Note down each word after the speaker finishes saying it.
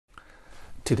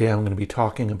Today I'm going to be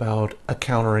talking about a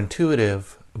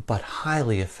counterintuitive but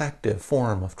highly effective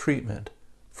form of treatment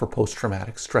for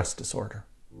post-traumatic stress disorder.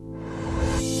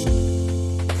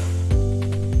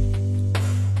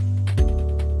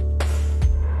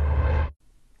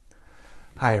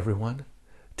 Hi everyone.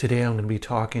 Today I'm going to be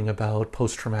talking about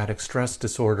post-traumatic stress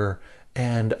disorder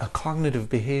and a cognitive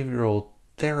behavioral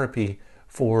therapy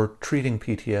for treating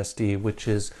PTSD, which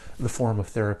is the form of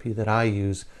therapy that I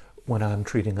use when I'm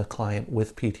treating a client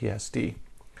with PTSD.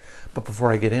 But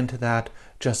before I get into that,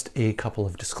 just a couple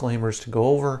of disclaimers to go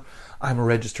over. I'm a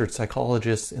registered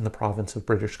psychologist in the province of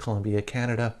British Columbia,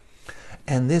 Canada,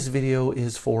 and this video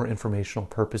is for informational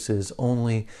purposes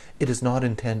only. It is not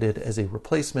intended as a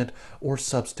replacement or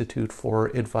substitute for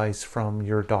advice from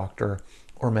your doctor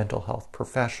or mental health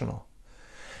professional.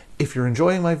 If you're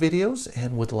enjoying my videos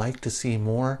and would like to see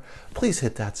more, please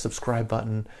hit that subscribe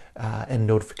button and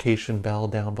notification bell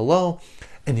down below,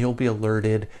 and you'll be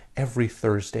alerted every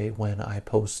Thursday when I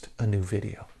post a new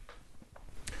video.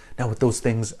 Now, with those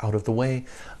things out of the way,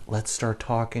 let's start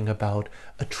talking about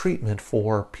a treatment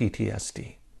for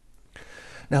PTSD.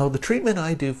 Now, the treatment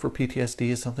I do for PTSD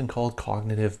is something called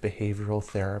cognitive behavioral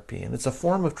therapy, and it's a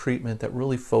form of treatment that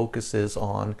really focuses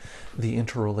on the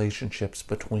interrelationships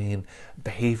between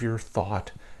behavior,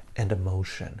 thought, and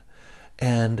emotion.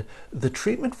 And the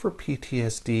treatment for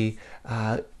PTSD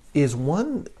is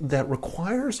one that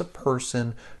requires a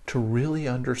person to really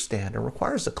understand, and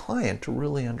requires a client to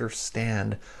really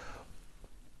understand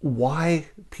why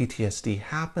PTSD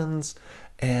happens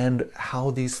and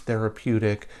how these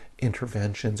therapeutic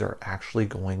interventions are actually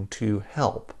going to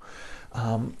help.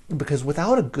 Because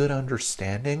without a good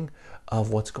understanding of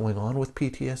what's going on with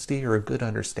PTSD, or a good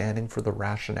understanding for the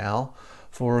rationale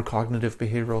for cognitive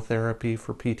behavioral therapy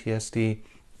for PTSD,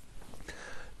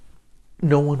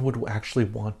 no one would actually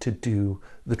want to do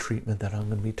the treatment that I'm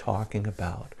going to be talking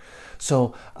about.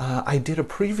 So I did a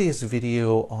previous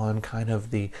video on kind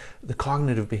of the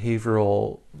cognitive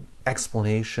behavioral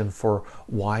explanation for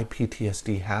why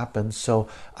PTSD happens. So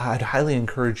I'd highly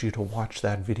encourage you to watch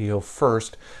that video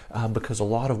first, because a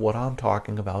lot of what I'm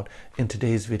talking about in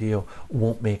today's video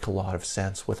won't make a lot of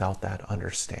sense without that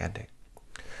understanding.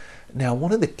 Now,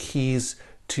 one of the keys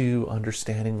to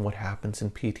understanding what happens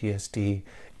in PTSD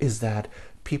is that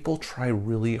people try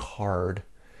really hard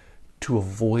to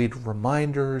avoid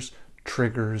reminders,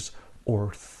 triggers,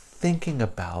 or thinking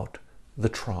about the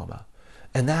trauma.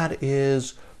 And that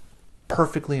is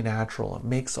perfectly natural. It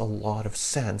makes a lot of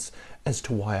sense as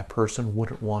to why a person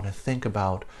wouldn't want to think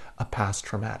about a past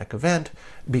traumatic event,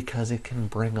 because it can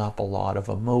bring up a lot of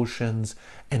emotions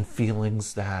and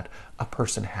feelings that a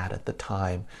person had at the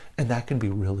time, and that can be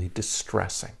really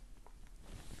distressing.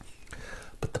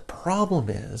 But the problem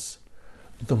is,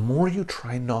 the more you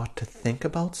try not to think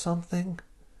about something,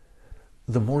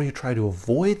 the more you try to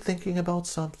avoid thinking about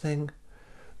something,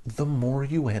 the more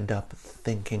you end up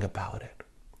thinking about it.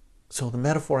 So the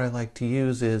metaphor I like to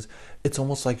use is, it's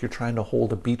almost like you're trying to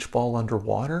hold a beach ball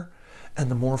underwater, and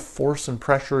the more force and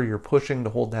pressure you're pushing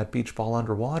to hold that beach ball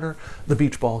underwater, the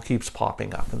beach ball keeps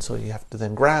popping up. And so you have to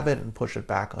then grab it and push it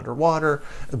back underwater.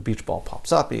 The beach ball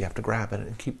pops up, you have to grab it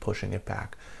and keep pushing it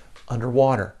back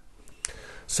underwater.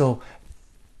 So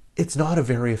it's not a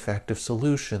very effective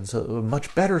solution. So a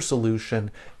much better solution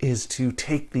is to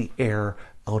take the air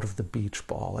out of the beach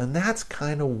ball. And that's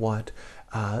kind of what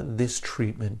this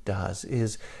treatment does.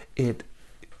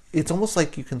 It's almost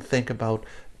like you can think about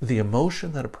the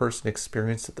emotion that a person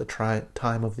experienced at the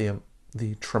time of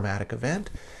the traumatic event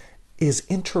is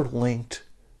interlinked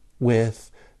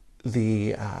with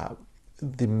the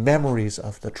memories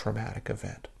of the traumatic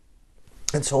event.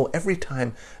 And so every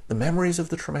time the memories of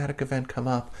the traumatic event come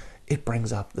up, it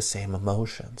brings up the same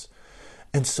emotions.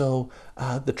 And so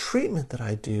the treatment that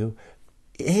I do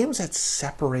aims at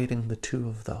separating the two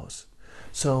of those.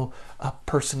 So a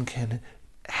person can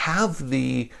have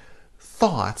the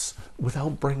thoughts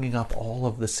without bringing up all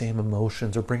of the same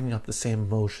emotions, or bringing up the same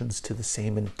emotions to the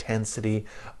same intensity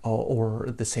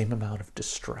or the same amount of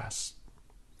distress.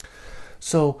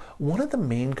 So one of the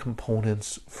main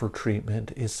components for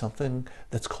treatment is something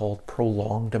that's called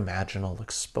prolonged imaginal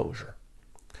exposure.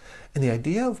 And the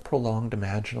idea of prolonged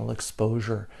imaginal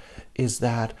exposure is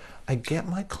that I get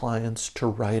my clients to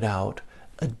write out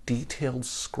a detailed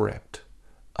script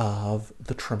of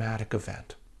the traumatic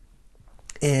event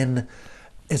in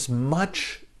as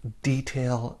much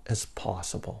detail as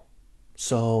possible.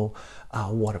 So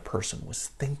what a person was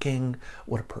thinking,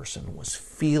 what a person was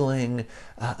feeling,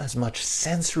 as much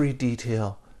sensory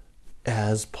detail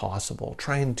as possible,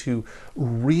 trying to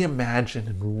reimagine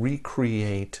and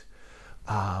recreate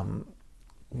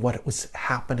what was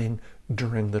happening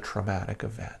during the traumatic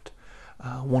event.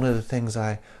 One of the things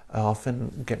I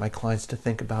often get my clients to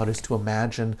think about is to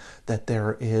imagine that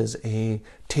there is a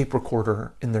tape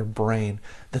recorder in their brain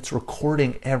that's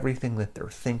recording everything that they're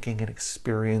thinking and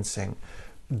experiencing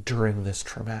during this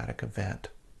traumatic event,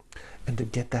 and to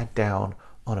get that down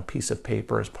on a piece of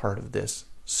paper as part of this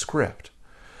script.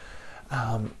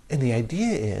 And the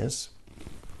idea is,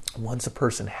 once a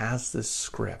person has this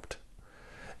script,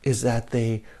 is that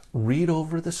they read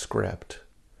over the script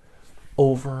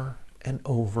over and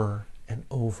over and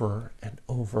over and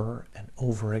over and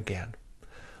over again,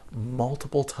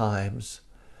 multiple times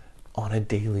on a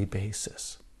daily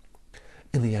basis.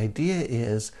 And the idea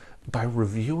is, by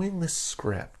reviewing this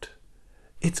script,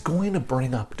 it's going to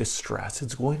bring up distress.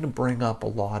 It's going to bring up a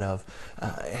lot of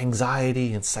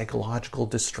anxiety and psychological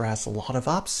distress, a lot of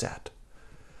upset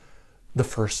the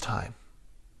first time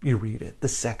you read it, the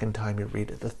second time you read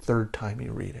it, the third time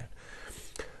you read it.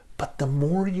 But the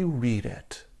more you read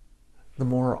it, the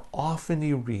more often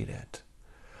you read it,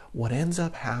 what ends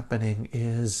up happening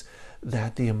is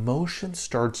that the emotion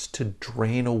starts to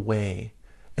drain away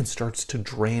and starts to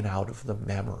drain out of the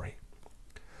memory.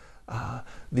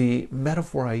 The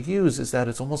metaphor I use is that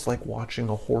it's almost like watching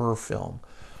a horror film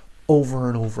over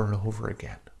and over and over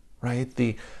again, right?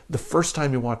 The first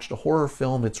time you watched a horror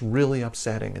film, it's really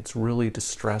upsetting, it's really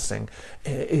distressing,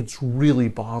 it's really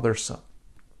bothersome.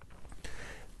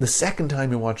 The second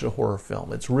time you watch a horror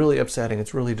film, it's really upsetting,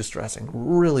 it's really distressing,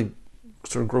 really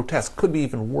sort of grotesque, could be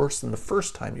even worse than the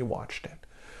first time you watched it.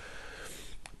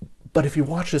 But if you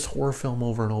watch this horror film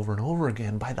over and over and over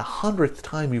again, by the 100th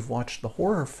time you've watched the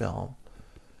horror film,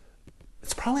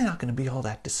 it's probably not going to be all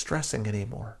that distressing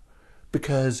anymore,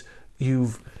 because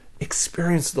you've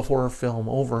experienced the horror film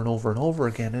over and over and over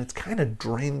again, and it's kind of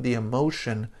drained the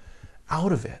emotion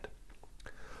out of it.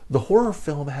 The horror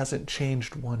film hasn't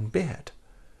changed one bit.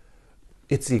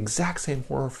 It's the exact same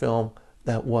horror film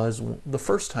that was the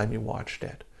first time you watched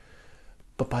it.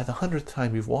 But by the 100th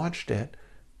time you've watched it,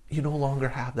 you no longer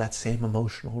have that same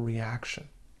emotional reaction.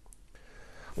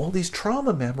 Well, these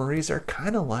trauma memories are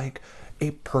kind of like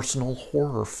a personal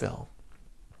horror film.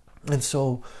 And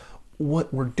so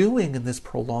what we're doing in this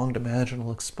prolonged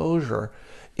imaginal exposure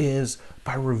is,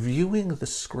 by reviewing the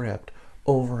script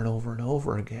over and over and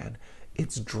over again,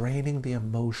 it's draining the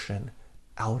emotion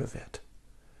out of it.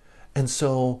 And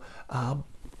so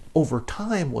over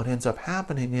time, what ends up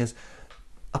happening is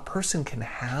a person can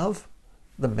have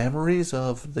the memories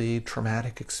of the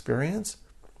traumatic experience,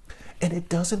 and it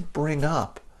doesn't bring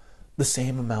up the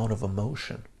same amount of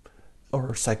emotion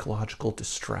or psychological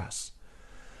distress.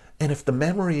 And if the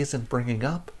memory isn't bringing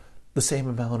up the same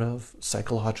amount of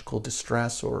psychological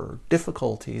distress or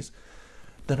difficulties,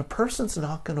 then a person's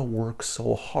not going to work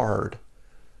so hard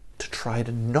to try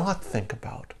to not think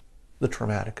about the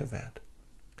traumatic event.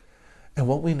 And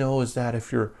what we know is that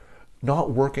if you're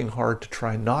not working hard to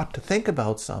try not to think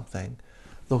about something,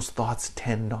 those thoughts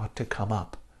tend not to come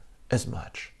up as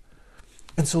much.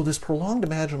 And so this prolonged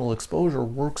imaginal exposure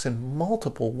works in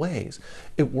multiple ways.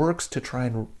 It works to try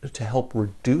and to help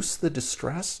reduce the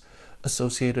distress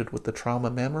associated with the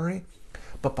trauma memory,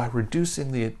 but by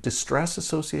reducing the distress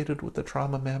associated with the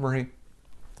trauma memory,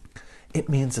 it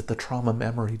means that the trauma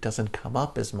memory doesn't come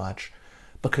up as much,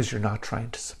 because you're not trying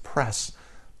to suppress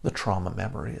the trauma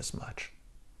memory as much.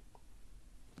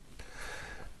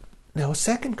 Now, a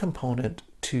second component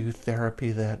to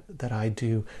therapy that I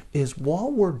do is,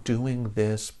 while we're doing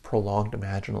this prolonged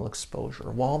imaginal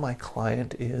exposure, while my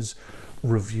client is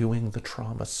reviewing the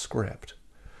trauma script,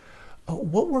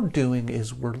 what we're doing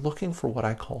is we're looking for what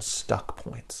I call stuck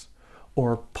points,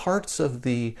 or parts of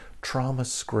the trauma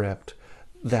script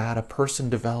that a person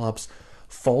develops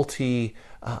faulty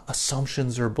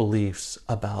assumptions or beliefs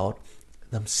about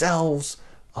themselves,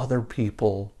 other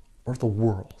people, or the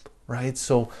world. Right?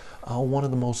 So one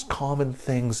of the most common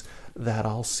things that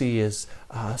I'll see is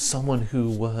someone who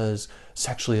was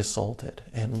sexually assaulted,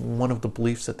 and one of the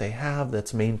beliefs that they have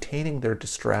that's maintaining their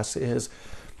distress is,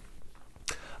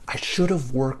 I should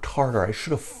have worked harder, I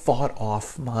should have fought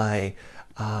off my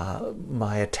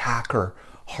attacker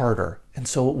harder, and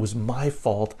so it was my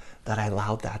fault that I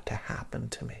allowed that to happen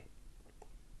to me.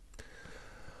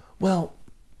 Well,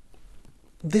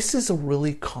 this is a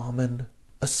really common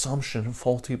assumption and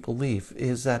faulty belief,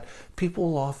 is that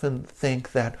people often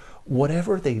think that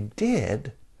whatever they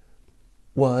did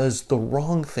was the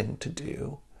wrong thing to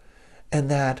do,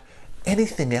 and that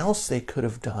anything else they could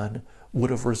have done would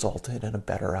have resulted in a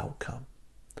better outcome.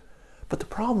 But the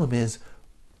problem is,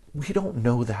 we don't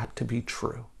know that to be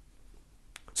true.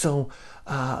 So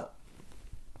by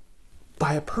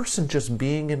a person just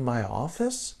being in my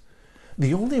office,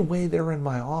 The only way they're in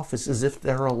my office is if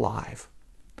they're alive.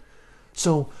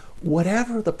 So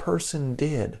whatever the person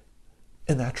did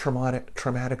in that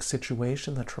traumatic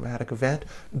situation, that traumatic event,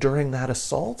 during that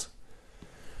assault,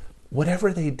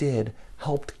 whatever they did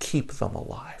helped keep them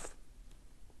alive.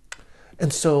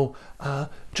 And so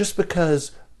just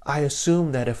because I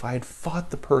assumed that if I'd fought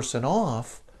the person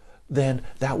off, then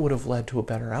that would have led to a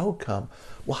better outcome.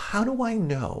 Well, how do I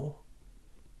know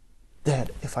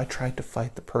that if I tried to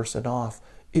fight the person off,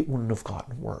 it wouldn't have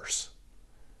gotten worse?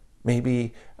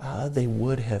 Maybe they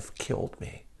would have killed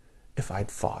me if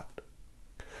I'd fought.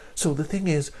 So the thing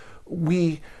is,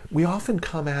 we often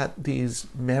come at these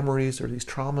memories or these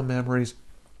trauma memories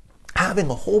having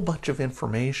a whole bunch of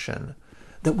information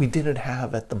that we didn't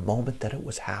have at the moment that it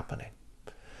was happening.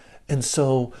 And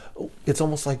so it's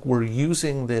almost like we're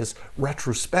using this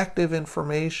retrospective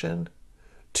information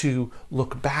to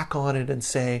look back on it and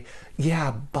say,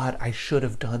 yeah, but I should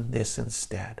have done this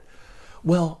instead.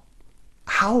 Well,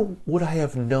 how would I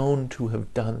have known to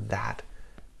have done that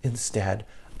instead?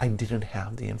 I didn't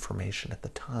have the information at the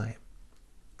time.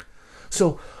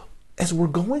 So as we're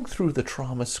going through the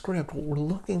trauma script, what we're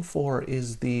looking for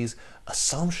is these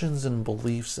assumptions and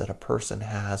beliefs that a person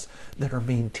has that are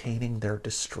maintaining their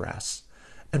distress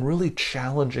and really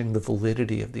challenging the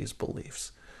validity of these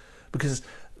beliefs. Because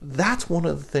that's one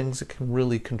of the things that can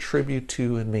really contribute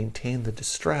to and maintain the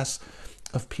distress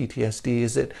of PTSD,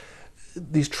 is that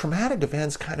these traumatic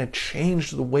events kind of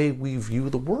change the way we view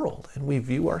the world and we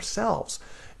view ourselves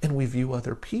and we view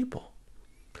other people.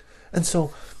 And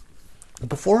so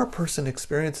before a person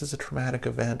experiences a traumatic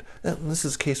event, and this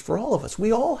is the case for all of us,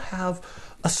 we all have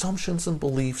assumptions and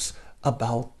beliefs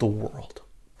about the world.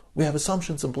 We have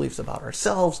assumptions and beliefs about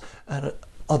ourselves and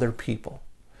other people.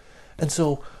 And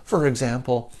so, for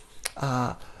example,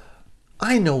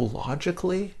 I know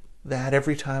logically that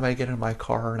every time I get in my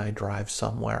car and I drive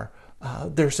somewhere,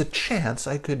 there's a chance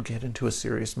I could get into a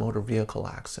serious motor vehicle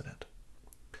accident.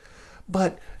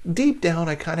 But deep down,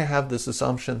 I kind of have this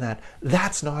assumption that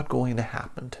that's not going to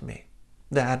happen to me.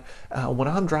 That when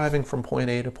I'm driving from point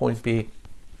A to point B,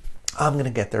 I'm going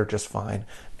to get there just fine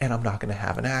and I'm not going to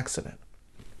have an accident.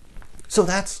 So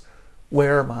that's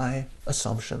where my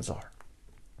assumptions are.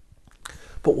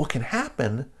 But what can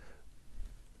happen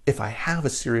if I have a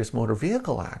serious motor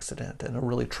vehicle accident and a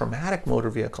really traumatic motor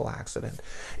vehicle accident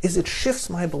is it shifts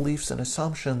my beliefs and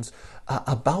assumptions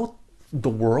about the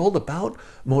world, about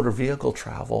motor vehicle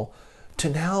travel, to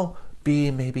now be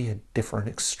maybe a different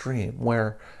extreme,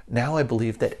 where now I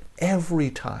believe that every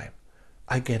time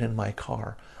I get in my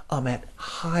car, I'm at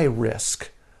high risk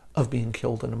of being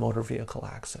killed in a motor vehicle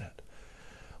accident.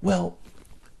 Well,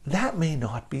 that may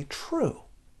not be true.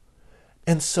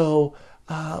 And so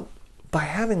by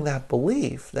having that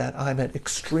belief that I'm at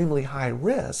extremely high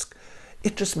risk,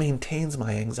 it just maintains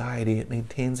my anxiety, it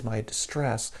maintains my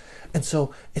distress. And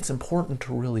so it's important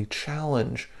to really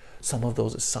challenge some of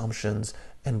those assumptions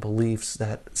and beliefs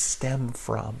that stem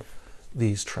from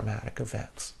these traumatic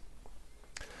events.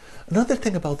 Another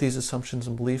thing about these assumptions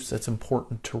and beliefs that's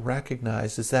important to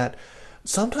recognize is that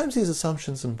sometimes these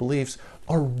assumptions and beliefs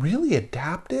are really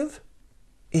adaptive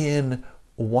in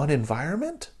one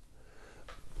environment,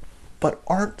 but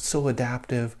aren't so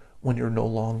adaptive when you're no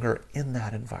longer in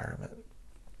that environment.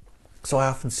 So I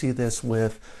often see this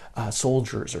with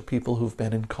soldiers or people who've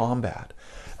been in combat.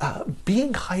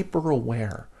 Being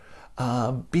hyper-aware,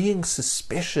 being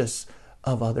suspicious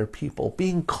of other people,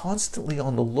 being constantly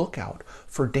on the lookout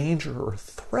for danger or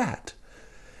threat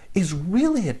is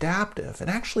really adaptive and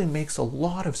actually makes a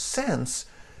lot of sense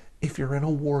if you're in a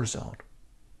war zone.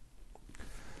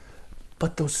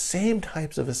 But those same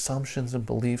types of assumptions and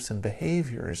beliefs and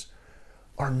behaviors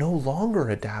are no longer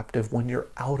adaptive when you're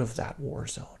out of that war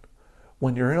zone,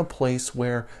 when you're in a place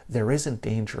where there isn't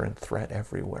danger and threat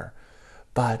everywhere.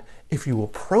 But if you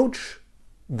approach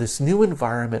this new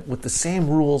environment with the same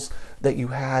rules that you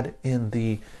had in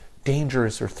the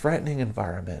dangerous or threatening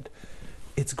environment,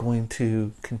 it's going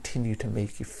to continue to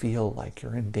make you feel like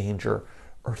you're in danger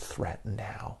or threat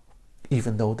now,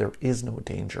 even though there is no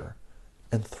danger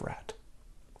and threat.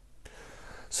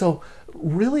 So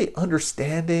really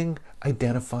understanding,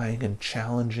 identifying, and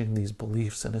challenging these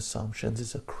beliefs and assumptions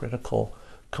is a critical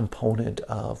component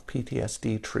of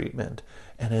PTSD treatment,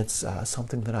 and it's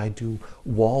something that I do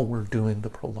while we're doing the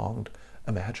prolonged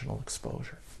imaginal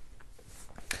exposure.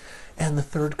 And the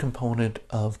third component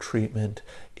of treatment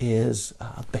is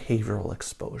behavioral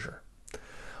exposure.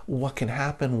 What can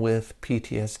happen with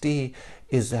PTSD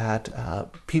is that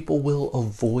people will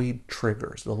avoid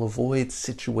triggers, they'll avoid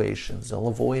situations, they'll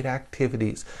avoid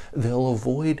activities, they'll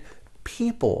avoid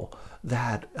people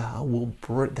that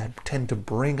that tend to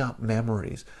bring up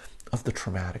memories of the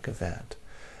traumatic event.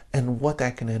 And what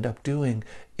that can end up doing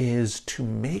is to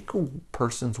make a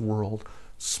person's world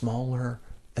smaller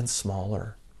and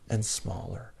smaller and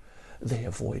smaller. They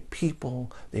avoid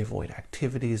people, they avoid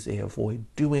activities, they avoid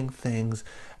doing things,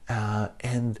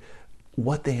 and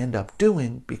what they end up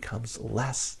doing becomes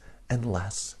less and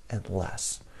less and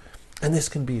less. And this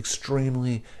can be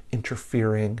extremely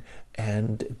interfering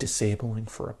and disabling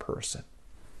for a person.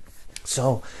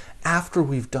 So after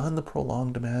we've done the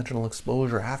prolonged imaginal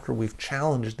exposure, after we've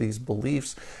challenged these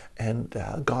beliefs and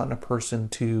gotten a person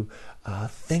to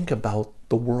think about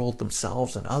the world,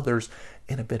 themselves, and others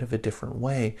in a bit of a different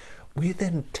way, we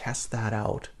then test that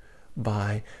out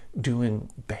by doing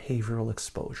behavioral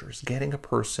exposures, getting a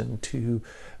person to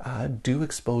do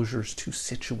exposures to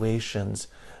situations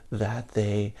that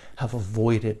they have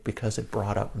avoided because it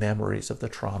brought up memories of the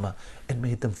trauma and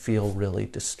made them feel really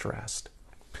distressed.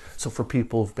 So for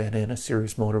people who've been in a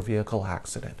serious motor vehicle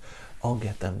accident, I'll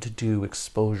get them to do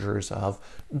exposures of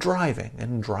driving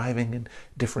in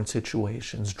different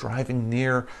situations, driving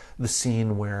near the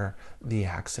scene where the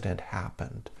accident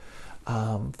happened.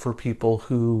 For people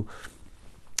who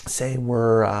say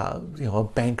were a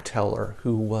bank teller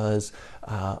who was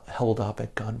held up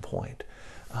at gunpoint,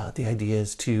 the idea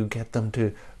is to get them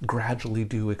to gradually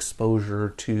do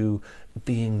exposure to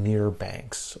being near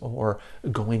banks or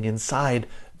going inside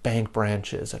bank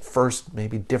branches, at first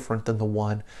maybe different than the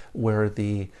one where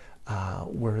the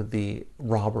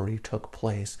robbery took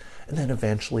place, and then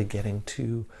eventually getting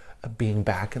to being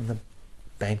back in the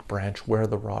bank branch where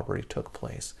the robbery took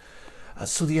place.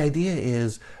 So the idea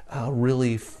is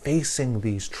really facing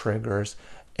these triggers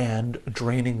and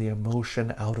draining the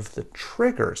emotion out of the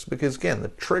triggers, because again, the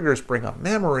triggers bring up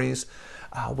memories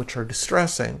which are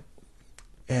distressing,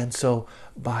 and so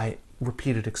by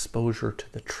repeated exposure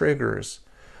to the triggers,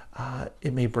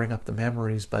 it may bring up the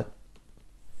memories, but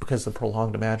because the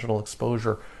prolonged imaginal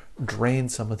exposure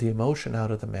drains some of the emotion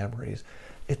out of the memories,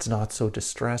 it's not so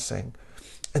distressing.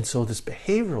 And so this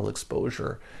behavioral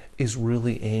exposure is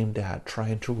really aimed at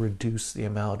trying to reduce the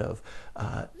amount of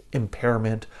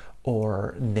impairment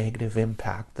or negative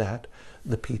impact that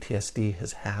the PTSD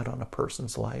has had on a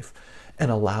person's life,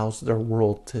 and allows their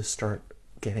world to start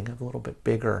getting a little bit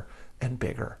bigger and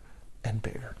bigger and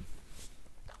bigger.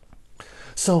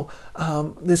 So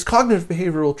this cognitive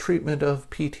behavioral treatment of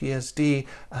PTSD,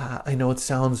 I know it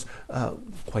sounds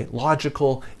quite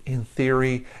logical in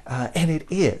theory, and it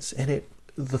is. And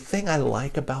the thing I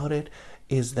like about it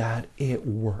is that it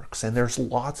works. And there's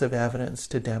lots of evidence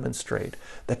to demonstrate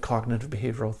that cognitive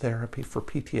behavioral therapy for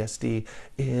PTSD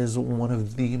is one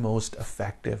of the most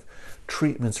effective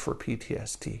treatments for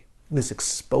PTSD. This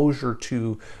exposure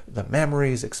to the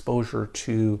memories, exposure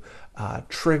to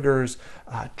triggers,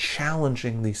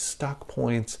 challenging these stuck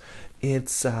points,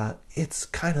 it's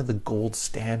kind of the gold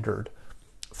standard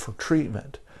for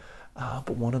treatment.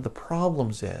 But one of the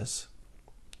problems is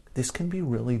this can be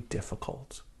really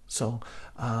difficult. So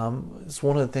it's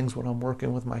one of the things when I'm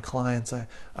working with my clients, I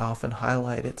often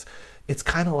highlight it's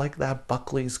kind of like that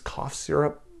Buckley's cough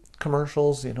syrup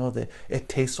commercials, it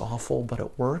tastes awful, but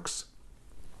it works.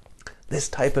 This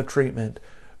type of treatment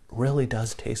really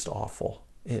does taste awful.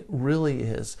 It really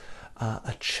is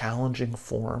a challenging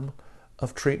form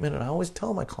of treatment, and I always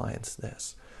tell my clients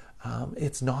this.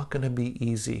 It's not going to be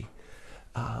easy,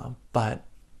 but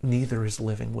neither is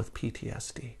living with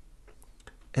PTSD.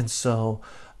 And so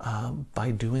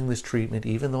by doing this treatment,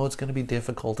 even though it's going to be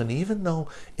difficult, and even though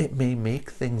it may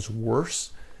make things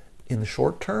worse in the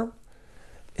short term,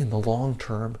 in the long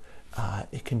term,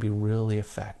 it can be really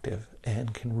effective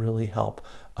and can really help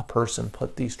a person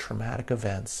put these traumatic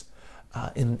events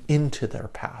into their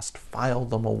past, file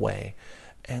them away,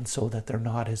 and so that they're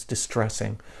not as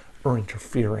distressing or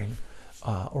interfering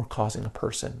or causing a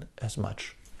person as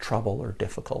much trouble or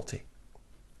difficulty.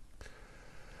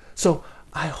 So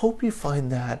I hope you find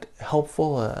that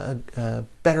helpful, a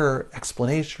better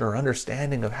explanation or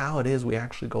understanding of how it is we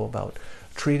actually go about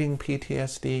treating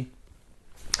PTSD.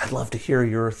 I'd love to hear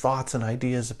your thoughts and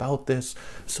ideas about this,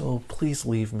 so please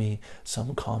leave me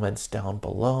some comments down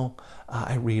below.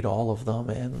 I read all of them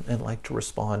and like to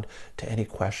respond to any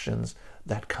questions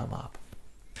that come up.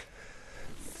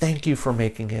 Thank you for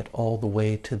making it all the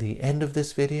way to the end of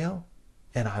this video,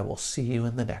 and I will see you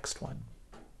in the next one.